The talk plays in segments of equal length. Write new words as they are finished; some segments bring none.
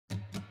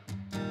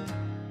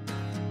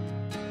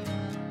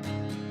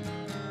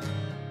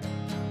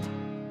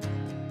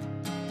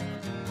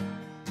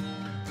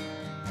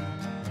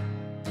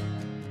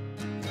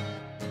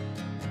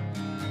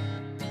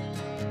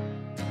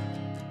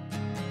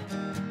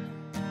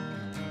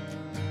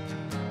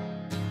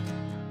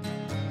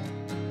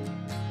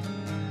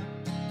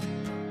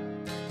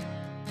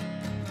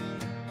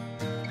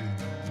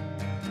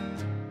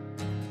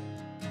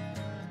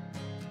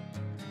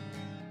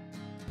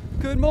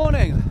Good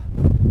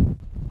morning.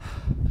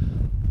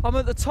 I'm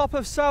at the top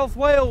of South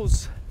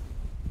Wales.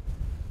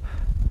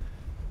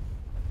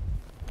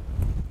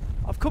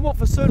 I've come up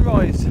for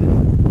sunrise. I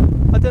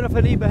don't know if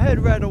I need my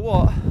head red or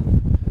what,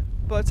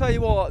 but I tell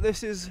you what,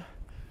 this is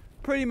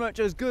pretty much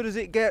as good as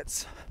it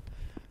gets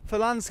for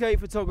landscape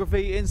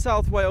photography in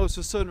South Wales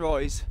for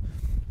sunrise.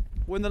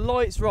 When the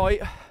light's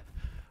right,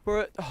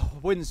 we're at, oh,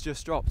 wind's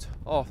just dropped.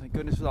 Oh, thank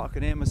goodness for that, I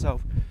can hear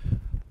myself.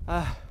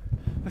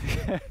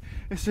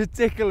 It's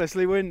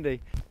ridiculously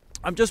windy.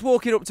 I'm just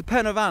walking up to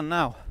Pen y Fan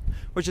now,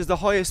 which is the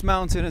highest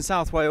mountain in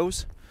South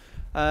Wales,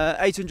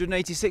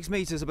 886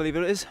 metres I believe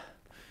it is.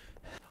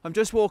 I'm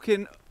just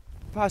walking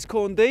past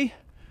Corn D,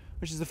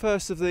 which is the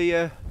first of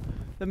the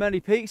many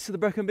peaks to the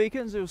Brecon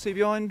Beacons you'll see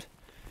behind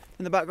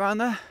in the background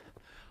there.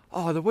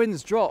 Oh, the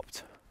wind's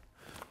dropped.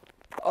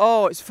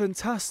 Oh, it's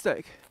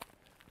fantastic.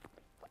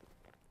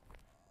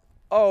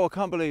 Oh, I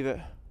can't believe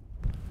it.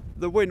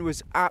 The wind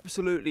was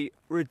absolutely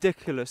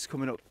ridiculous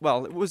coming up.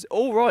 Well, it was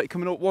all right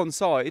coming up one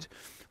side.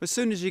 As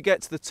soon as you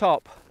get to the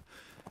top,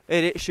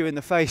 it hits you in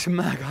the face,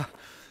 mega.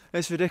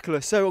 It's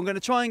ridiculous. So I'm going to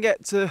try and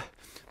get to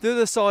the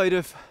other side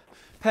of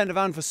Pen y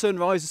Fan for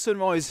sunrise. The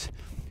sunrise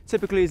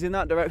typically is in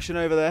that direction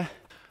over there.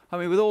 I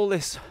mean, with all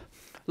this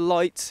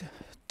light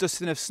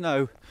dusting of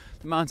snow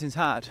the mountains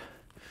had,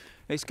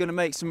 it's going to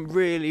make some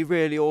really,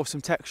 really awesome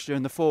texture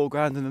in the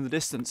foreground and in the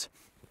distance.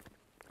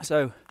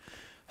 So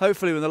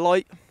hopefully with the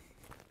light,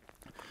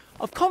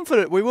 I'm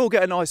confident we will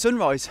get a nice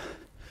sunrise.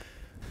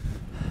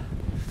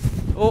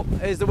 Oh,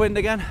 here's the wind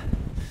again.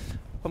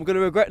 I'm going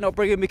to regret not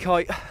bringing my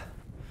kite.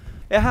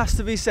 It has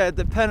to be said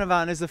that Pen y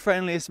Fan is the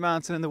friendliest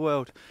mountain in the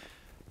world.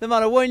 No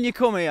matter when you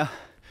come here,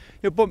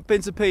 you'll bump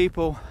into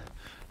people.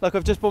 Like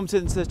I've just bumped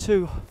into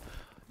two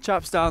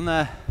chaps down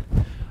there.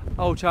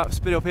 Old chaps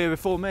been up here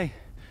before me.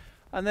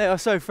 And they are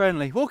so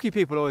friendly. Walkie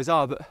people always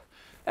are, but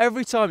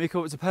every time you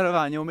come up to Pen y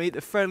Fan, you'll meet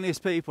the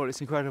friendliest people.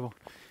 It's incredible.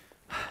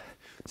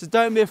 So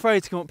don't be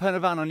afraid to come up Pen y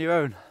Fan on your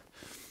own,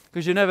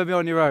 because you'll never be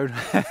on your own.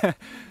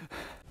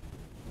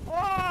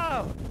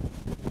 Wow!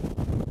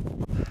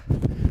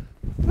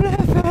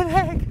 Flippin'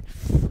 heck!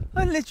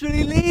 I'm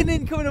literally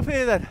leaning coming up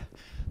here then.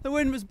 The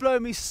wind was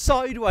blowing me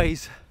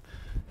sideways.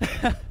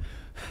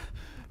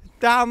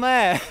 Down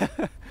there.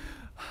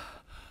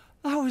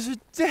 That was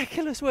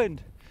ridiculous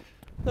wind.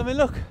 I mean,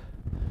 look.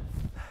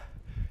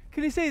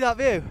 Can you see that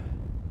view?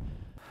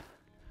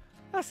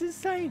 That's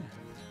insane.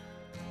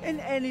 In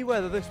any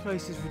weather, this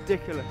place is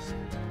ridiculous.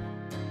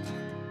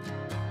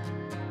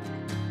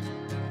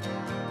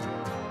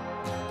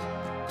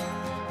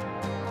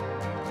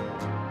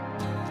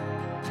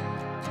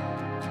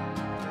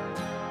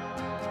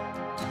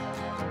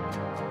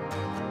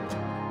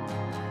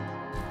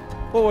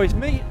 Always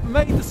made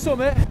the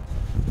summit.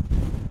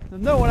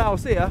 There's no one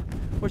else here,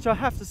 which I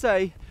have to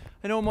say,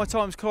 in all my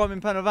times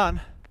climbing Pen y Fan,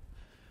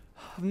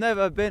 I've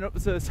never been up to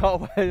the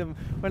top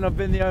when I've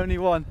been the only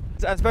one,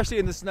 especially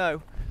in the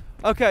snow.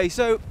 Okay,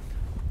 so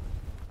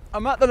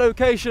I'm at the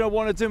location I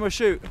want to do my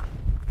shoot.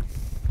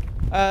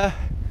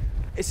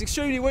 It's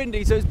extremely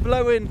windy, so it's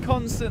blowing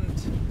constant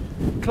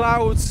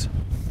clouds,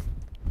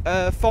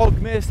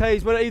 fog, mist,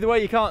 haze, but either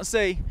way you can't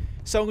see.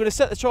 So I'm going to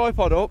set the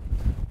tripod up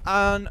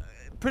and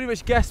pretty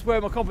much guess where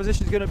my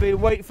composition is going to be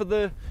and wait for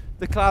the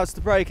clouds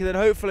to break, and then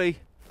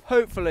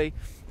hopefully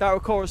that will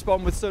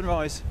correspond with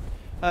sunrise.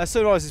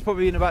 Sunrise is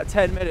probably in about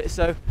 10 minutes,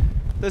 so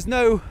there's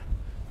no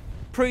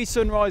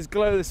pre-sunrise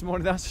glow this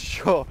morning, that's for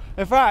sure.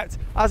 In fact,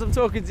 as I'm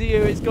talking to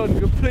you, it's gone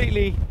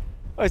completely,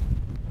 the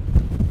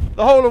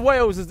whole of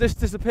Wales has just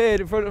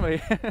disappeared in front of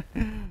me.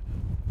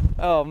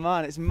 Oh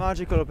man, it's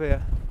magical up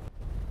here.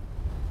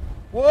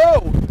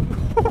 Whoa!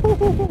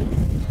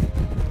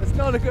 It's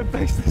not a good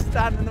place to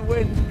stand in the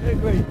wind,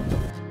 good grief.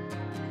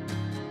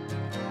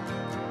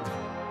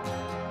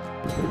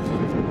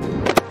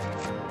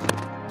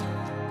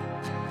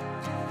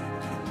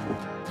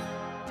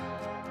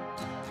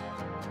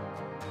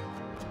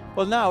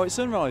 Well, now it's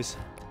sunrise.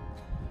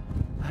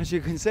 As you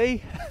can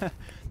see,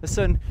 the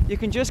sun, you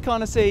can just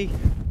kind of see,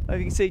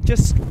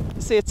 just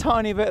see a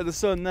tiny bit of the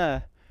sun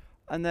there,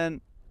 and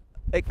then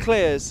it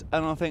clears,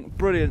 and I think,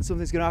 brilliant,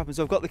 something's going to happen.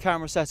 So I've got the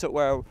camera set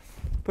up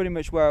pretty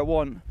much where I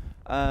want,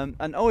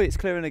 and oh, it's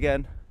clearing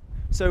again.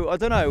 So I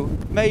don't know,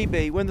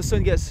 maybe when the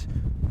sun gets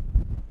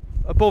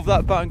above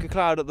that bank of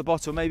cloud at the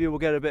bottom, maybe we'll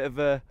get a bit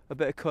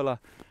of colour.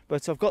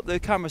 But I've got the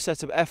camera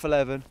set up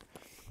f11.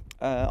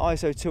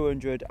 ISO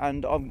 200,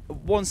 and I'm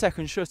 1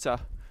 second shutter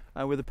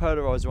with a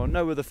polarizer on,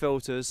 no other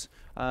filters,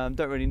 don't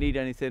really need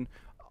anything.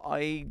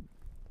 I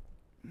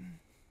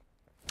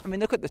mean,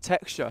 look at the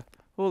texture,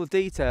 all the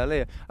detail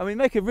here. I mean,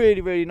 make a really,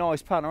 really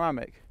nice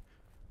panoramic.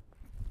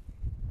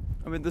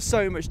 I mean, there's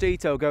so much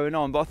detail going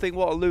on, but I think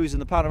what I'll lose in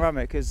the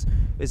panoramic is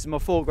my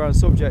foreground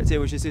subject here,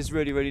 which is this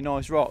really, really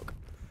nice rock.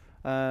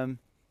 Yeah,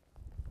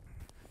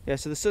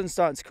 so the sun's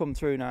starting to come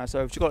through now,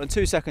 so I've got a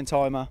 2 second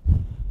timer,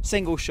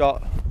 single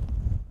shot.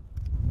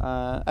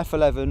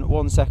 F11,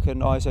 1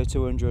 second, ISO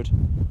 200.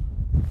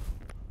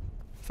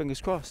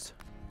 Fingers crossed.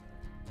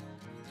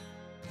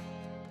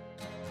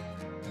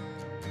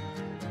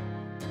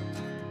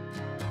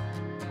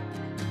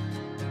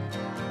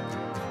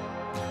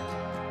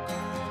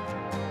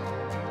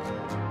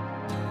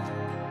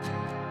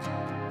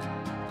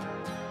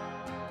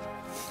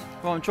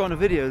 Right, I'm trying to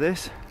video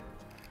this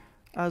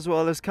as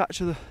well as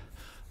capture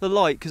the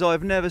light, because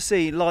I've never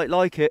seen light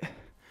like it.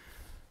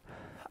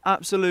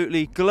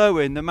 Absolutely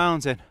glowing, the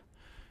mountain.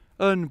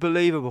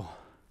 Unbelievable.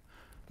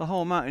 The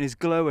whole mountain is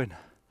glowing.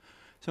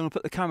 So I'm going to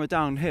put the camera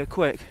down here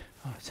quick.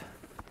 Right.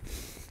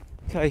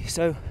 Okay,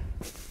 so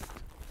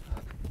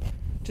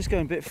just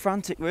going a bit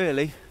frantic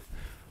really.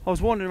 I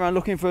was wandering around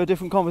looking for a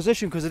different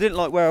composition because I didn't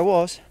like where I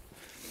was.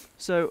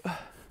 So I'm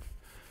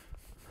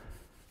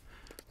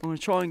going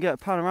to try and get a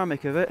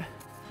panoramic of it.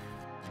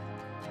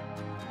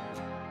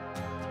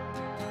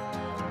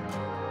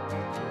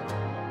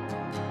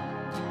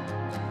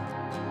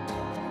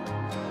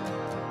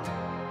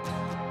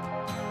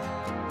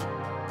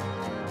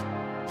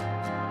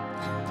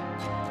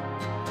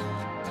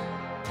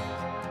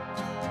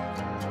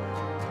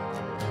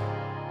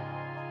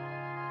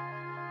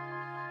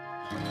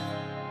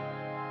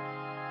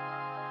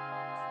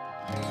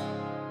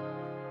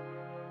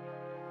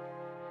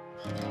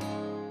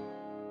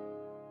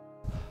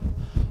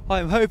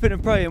 I'm hoping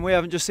and praying we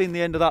haven't just seen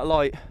the end of that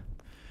light,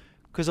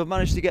 because I've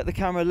managed to get the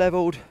camera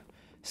levelled,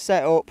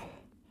 set up,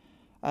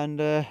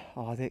 and I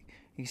think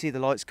you can see the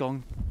light's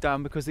gone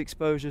down because the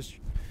exposure's,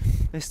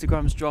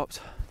 histogram's dropped.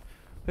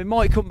 It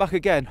might come back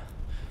again.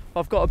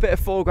 I've got a bit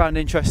of foreground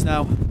interest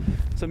now,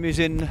 so I'm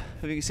using,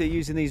 if you can see,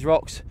 using these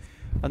rocks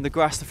and the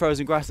grass, the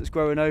frozen grass that's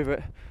growing over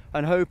it,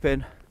 and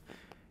hoping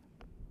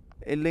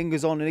it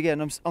lingers on. And again,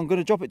 I'm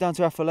going to drop it down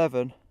to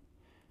f11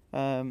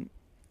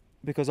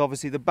 because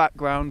obviously the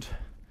background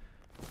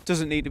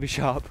doesn't need to be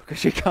sharp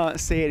because you can't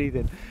see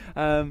anything.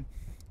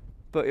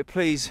 But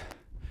please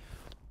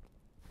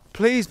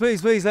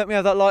let me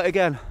have that light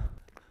again.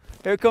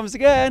 Here it comes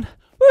again.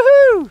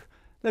 Woohoo!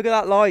 Look at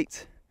that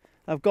light.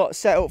 I've got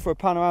set up for a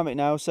panoramic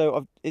now,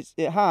 so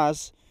it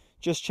has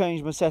just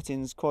changed my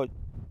settings quite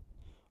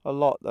a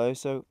lot though.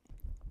 So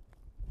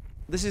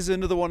this is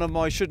another one of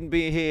my shouldn't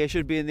be here,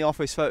 should be in the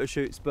office photo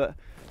shoots, but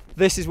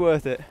this is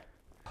worth it.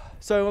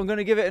 So I'm going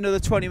to give it another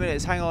 20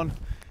 minutes, hang on,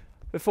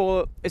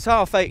 before it's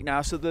 8:30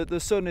 now, so the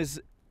sun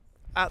is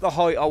at the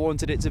height I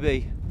wanted it to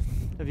be.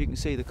 If you can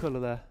see the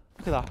colour there,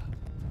 look at that.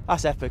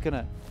 That's epic, isn't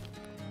it?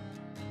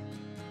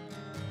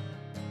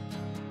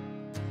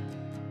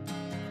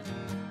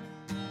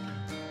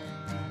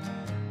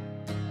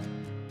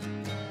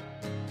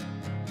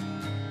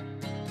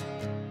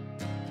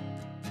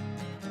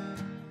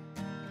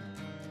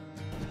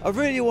 I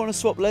really want to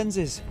swap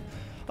lenses.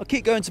 I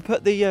keep going to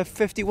put the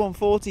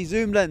 5140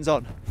 zoom lens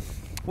on,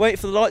 wait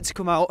for the light to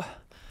come out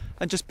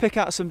and just pick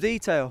out some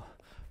detail.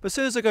 But as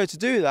soon as I go to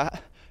do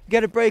that,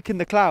 get a break in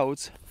the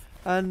clouds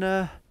and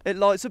it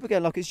lights up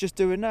again like it's just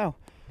doing now.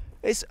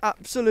 It's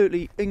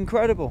absolutely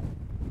incredible.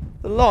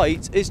 The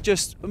light is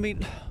just, I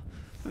mean,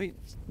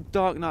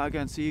 darken that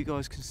again so you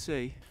guys can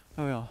see.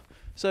 There we are.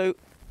 So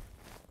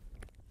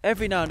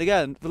every now and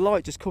again, the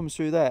light just comes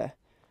through there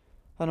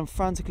and I'm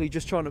frantically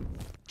just trying to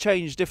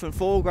change different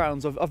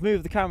foregrounds. I've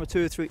moved the camera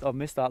 2 or 3, I've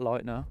missed that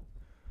light now.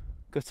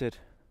 Gutted.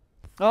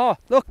 Oh,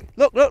 look.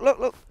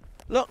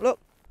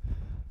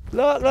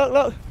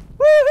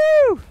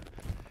 Woohoo!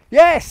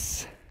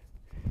 Yes!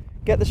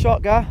 Get the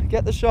shot, Gar,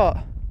 get the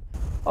shot.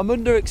 I'm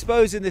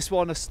underexposing this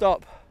one a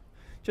stop,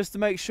 just to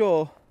make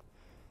sure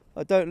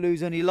I don't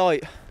lose any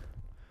light.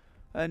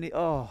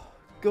 Oh,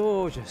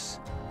 gorgeous.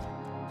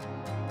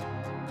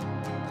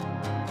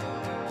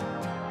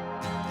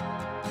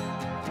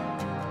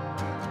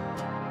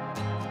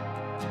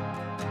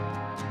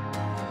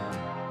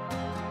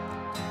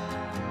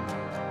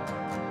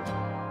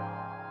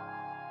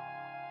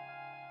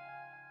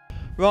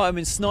 Right, I'm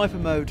in sniper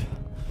mode.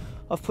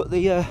 I've put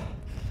the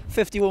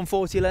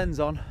 5140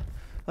 lens on.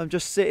 I'm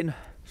just sitting,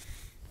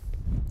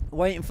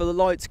 waiting for the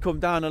light to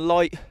come down and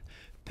light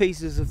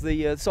pieces of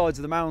the sides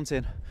of the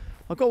mountain.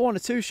 I've got 1 or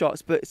 2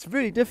 shots, but it's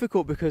really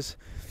difficult because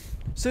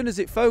as soon as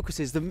it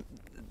focuses,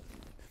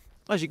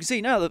 as you can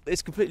see now,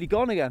 it's completely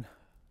gone again.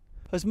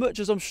 As much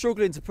as I'm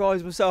struggling to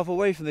prise myself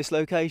away from this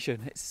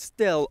location, it's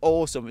still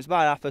awesome. It's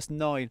about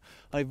 9:30.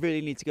 I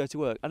really need to go to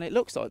work, and it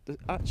looks like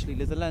actually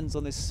the lens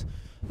on this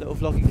little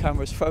vlogging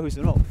camera is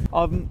frozen up.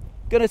 I'm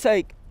gonna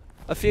take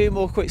a few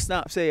more quick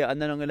snaps here,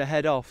 and then I'm gonna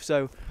head off.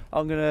 So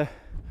I'm gonna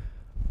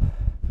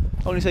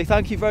say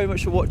thank you very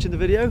much for watching the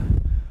video.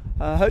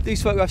 I hope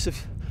these photographs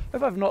have.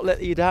 If I've not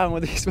let you down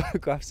with these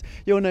photographs,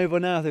 you'll know by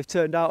now if they've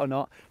turned out or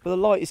not. But the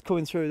light is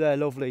coming through there,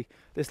 lovely,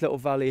 this little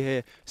valley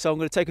here. So I'm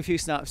going to take a few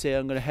snaps here,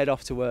 I'm going to head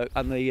off to work,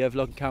 and the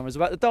vlogging camera's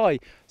about to die.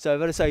 So I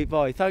better say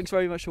bye. Thanks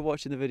very much for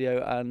watching the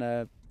video,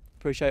 and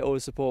appreciate all the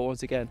support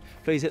once again.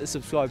 Please hit the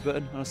subscribe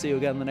button, and I'll see you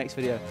again in the next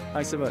video.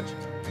 Thanks so much.